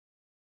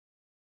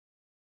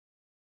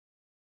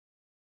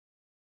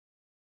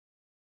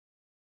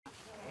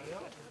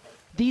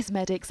These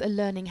medics are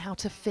learning how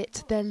to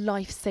fit their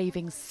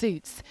life-saving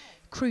suits,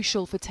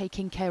 crucial for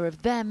taking care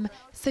of them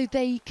so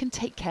they can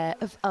take care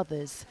of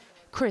others.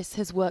 Chris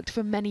has worked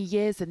for many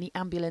years in the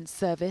ambulance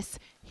service.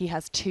 He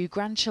has 2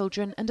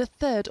 grandchildren and a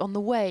third on the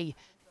way.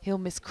 He'll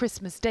miss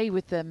Christmas Day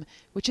with them,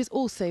 which is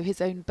also his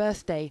own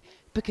birthday,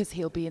 because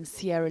he'll be in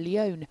Sierra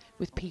Leone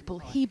with people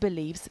he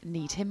believes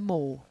need him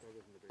more.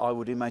 I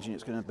would imagine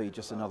it's going to be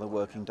just another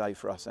working day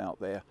for us out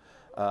there.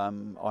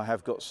 I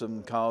have got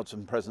some cards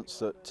and presents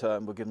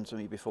that were given to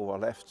me before I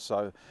left,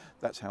 so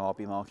that's how I'll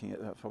be marking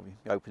it. I'll probably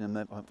opening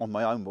them on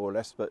my own more or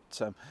less,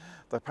 but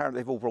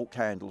apparently they've all brought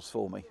candles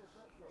for me.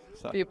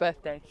 So, for your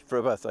birthday? For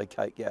a birthday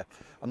cake, yeah.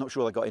 I'm not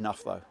sure they got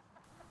enough though.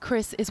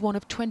 Chris is one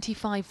of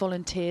 25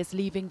 volunteers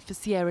leaving for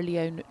Sierra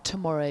Leone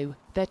tomorrow.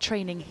 Their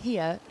training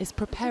here is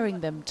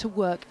preparing them to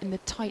work in the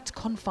tight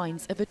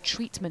confines of a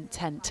treatment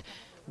tent,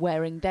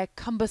 wearing their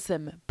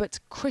cumbersome but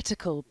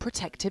critical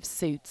protective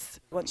suits.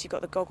 Once you've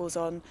got the goggles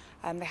on,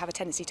 they have a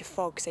tendency to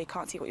fog, so you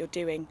can't see what you're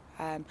doing,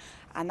 and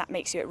that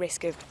makes you at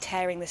risk of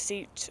tearing the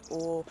suit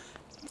or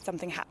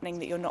something happening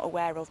that you're not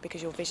aware of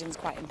because your vision's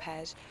quite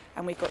impaired.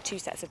 And we've got 2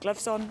 sets of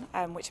gloves on,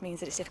 which means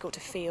that it's difficult to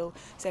feel.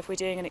 So if we're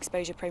doing an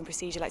exposure-prone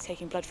procedure like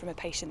taking blood from a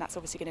patient, that's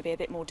obviously going to be a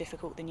bit more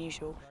difficult than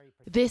usual.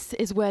 This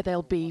is where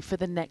they'll be for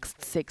the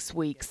next 6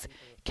 weeks,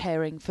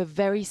 caring for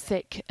very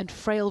sick and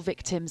frail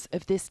victims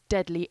of this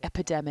deadly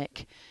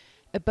epidemic.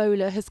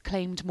 Ebola has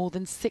claimed more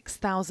than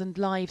 6,000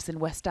 lives in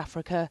West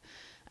Africa,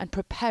 and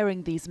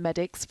preparing these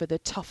medics for the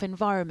tough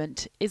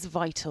environment is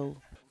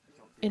vital.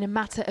 In a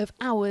matter of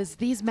hours,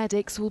 these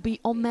medics will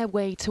be on their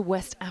way to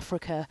West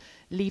Africa,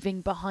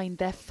 leaving behind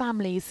their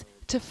families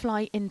to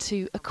fly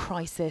into a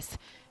crisis,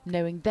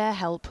 knowing their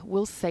help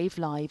will save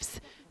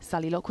lives.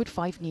 Sally Lockwood,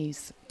 5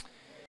 News.